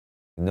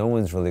No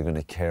one's really going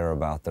to care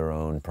about their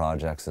own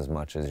projects as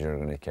much as you're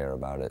going to care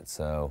about it.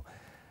 So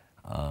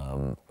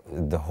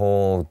the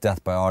whole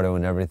Death by Auto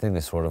and everything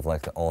is sort of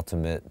like the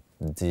ultimate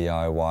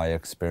DIY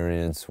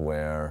experience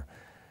where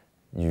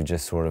you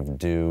just sort of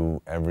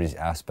do every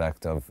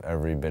aspect of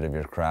every bit of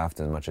your craft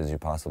as much as you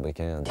possibly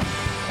can.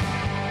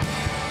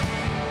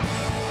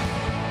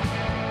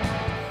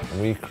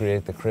 We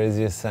create the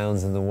craziest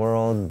sounds in the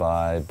world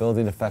by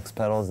building effects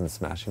pedals and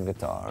smashing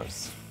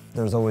guitars.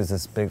 There's always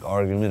this big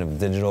argument of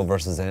digital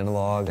versus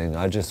analog, and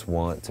I just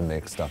want to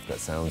make stuff that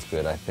sounds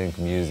good. I think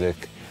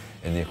music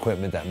and the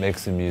equipment that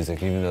makes the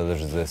music, even though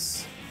there's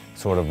this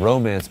sort of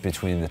romance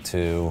between the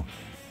two,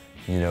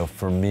 you know,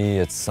 for me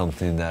it's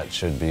something that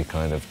should be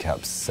kind of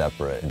kept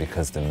separate,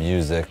 because the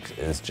music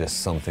is just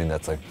something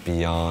that's like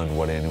beyond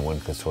what anyone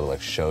could sort of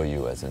like show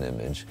you as an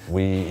image.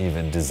 We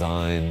even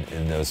design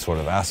in those sort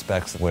of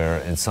aspects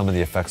where in some of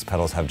the effects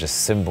pedals have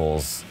just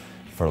symbols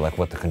for like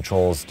what the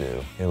controls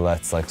do. It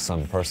lets like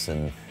some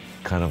person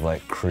kind of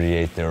like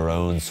create their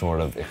own sort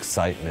of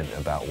excitement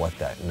about what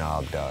that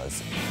knob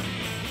does.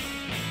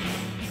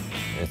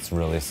 It's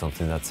really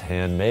something that's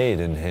handmade,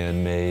 and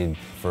handmade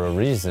for a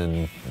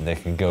reason. They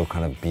can go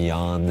kind of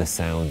beyond the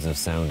sounds of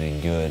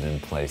sounding good in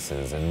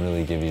places and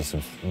really give you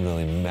some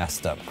really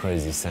messed up,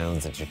 crazy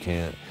sounds that you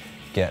can't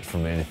get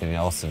from anything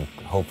else, and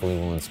hopefully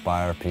will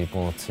inspire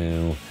people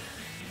to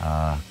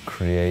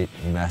create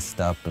messed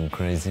up and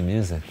crazy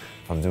music.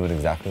 I'm doing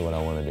exactly what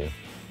I want to do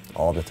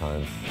all the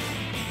time.